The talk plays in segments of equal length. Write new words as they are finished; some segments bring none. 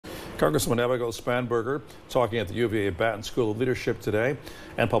Congresswoman Abigail Spanberger talking at the UVA Batten School of Leadership today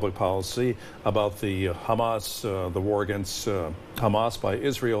and Public Policy about the the war against Hamas by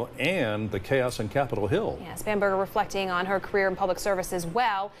Israel and the chaos in Capitol Hill. Yeah, Spanberger reflecting on her career in public service as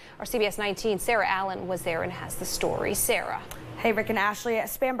well. Our CBS19 Sarah Allen was there and has the story. Sarah. Hey, Rick and Ashley,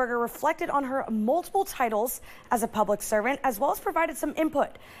 Spanberger reflected on her multiple titles as a public servant, as well as provided some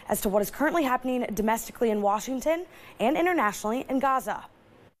input as to what is currently happening domestically in Washington and internationally in Gaza.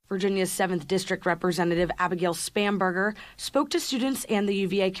 Virginia's 7th District Representative Abigail Spanberger spoke to students and the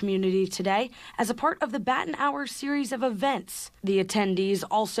UVA community today as a part of the Batten Hour series of events. The attendees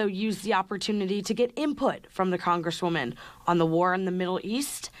also used the opportunity to get input from the Congresswoman on the war in the Middle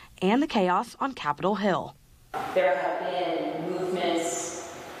East and the chaos on Capitol Hill. There have been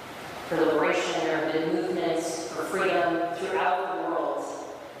movements for liberation, there have been movements for freedom throughout the world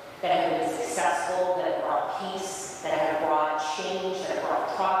that have been successful, that have brought peace, that have brought change, that have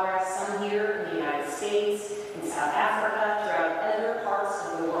brought progress, some here in the United States, in South Africa, throughout other parts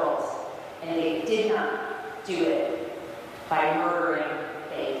of the world. And they did not do it by murdering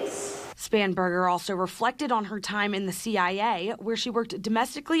babies. Spanberger also reflected on her time in the CIA, where she worked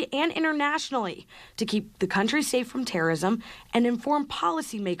domestically and internationally to keep the country safe from terrorism and inform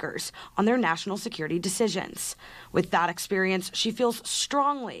policymakers on their national security decisions. With that experience, she feels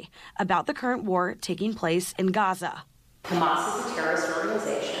strongly about the current war taking place in Gaza. Hamas is a terrorist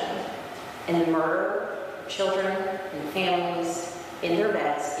organization, and the murder of children and families in their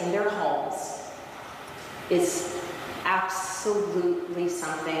beds, in their homes, is absolutely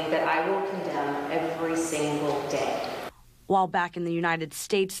something that I will condemn every single day. While back in the United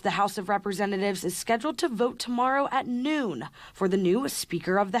States, the House of Representatives is scheduled to vote tomorrow at noon for the new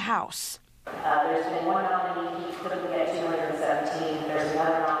Speaker of the House. There's been one nominee, he couldn't get 217. There's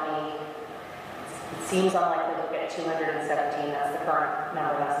another nominee. It seems unlikely he'll get 217. That's the current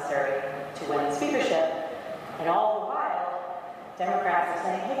number necessary to win the speakership. And all the while, Democrats are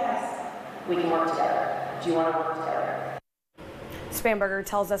saying, hey guys, we can work together. Do you want to work together? Spanberger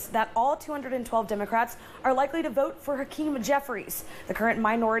tells us that all 212 Democrats are likely to vote for Hakeem Jeffries, the current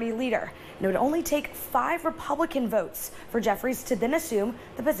minority leader. And it would only take 5 Republican votes for Jeffries to then assume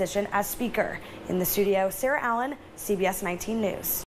the position as Speaker. In the studio, Sarah Allen, CBS 19 News.